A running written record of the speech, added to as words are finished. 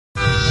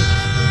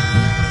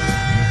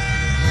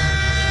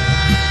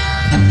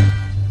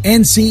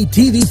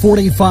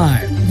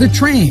NCTV45, The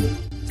Train,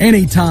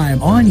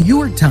 anytime on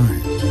your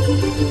time.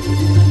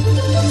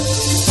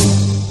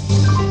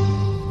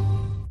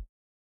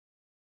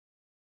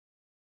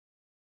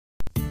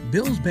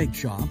 Bill's Bake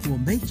Shop will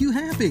make you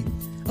happy.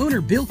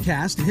 Owner Bill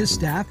Cast and his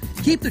staff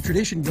keep the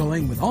tradition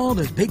going with all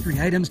those bakery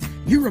items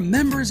you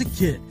remember as a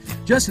kid.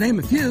 Just to name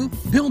a few,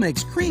 Bill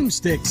makes cream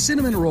sticks,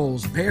 cinnamon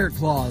rolls, bear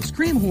claws,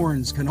 cream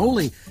horns,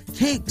 cannoli,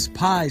 cakes,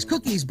 pies,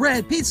 cookies,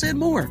 bread, pizza, and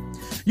more.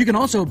 You can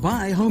also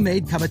buy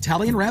homemade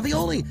cavatelli and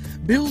ravioli.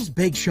 Bill's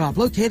Bake Shop,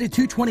 located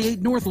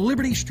 228 North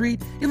Liberty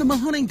Street in the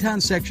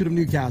Mahoningtown section of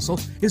Newcastle,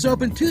 is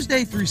open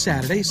Tuesday through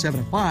Saturday,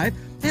 7 to 5,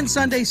 and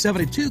Sunday,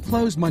 7 to 2,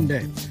 closed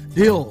Monday.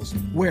 Bill's,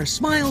 where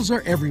smiles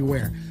are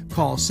everywhere.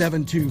 Call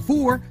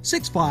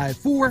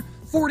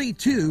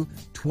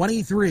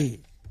 724-654-4223.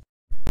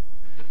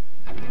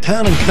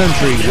 Town and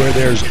country where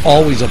there's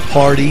always a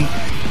party.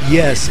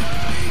 Yes,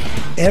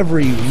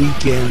 every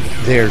weekend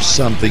there's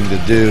something to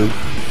do,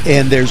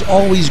 and there's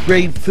always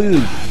great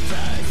food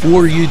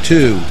for you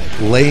too.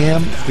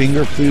 Lamb,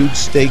 finger food,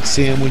 steak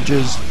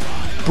sandwiches,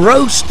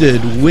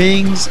 roasted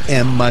wings,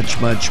 and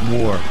much, much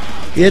more.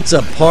 It's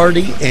a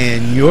party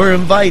and you're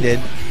invited.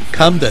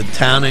 Come to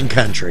Town and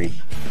Country.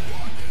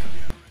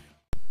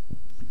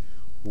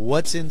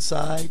 What's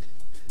inside?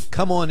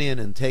 Come on in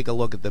and take a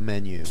look at the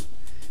menu.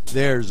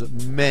 There's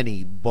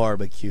many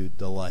barbecue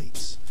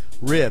delights.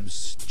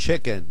 Ribs,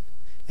 chicken,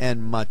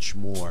 and much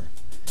more.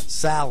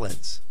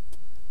 Salads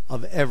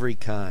of every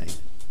kind.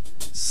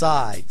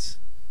 Sides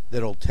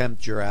that'll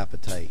tempt your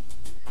appetite.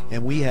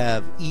 And we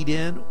have eat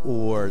in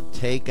or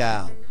take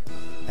out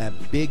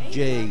at Big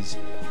J's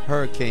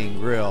Hurricane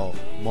Grill.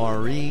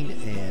 Maureen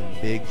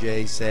and Big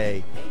J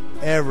say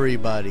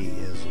everybody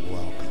is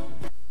welcome.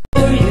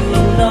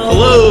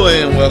 Hello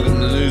and welcome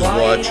to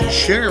NewsWatch.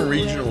 Sharon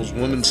Regional's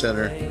Women's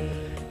Center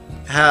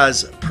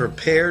has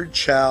prepared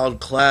child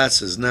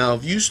classes. Now,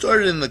 if you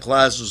started in the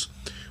classes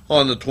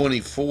on the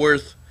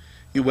 24th,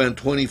 you went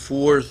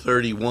 24,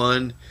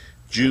 31,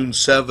 June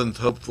 7th,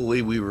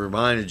 hopefully we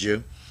reminded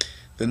you.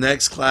 The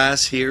next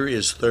class here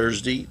is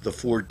Thursday, the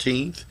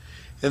 14th.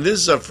 And this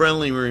is a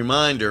friendly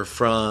reminder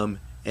from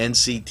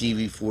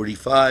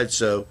NCTV45.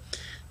 So,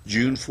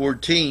 June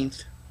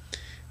 14th,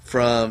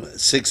 from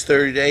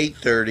 6:30 to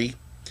 8:30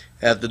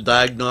 at the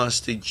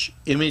Diagnostic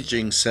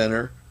Imaging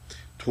Center,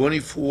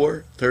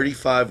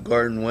 2435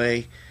 Garden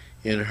Way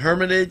in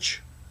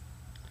Hermitage.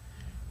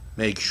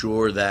 Make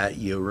sure that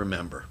you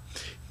remember.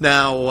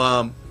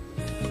 Now,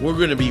 we're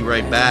going to be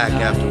right back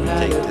after we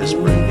take this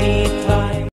break.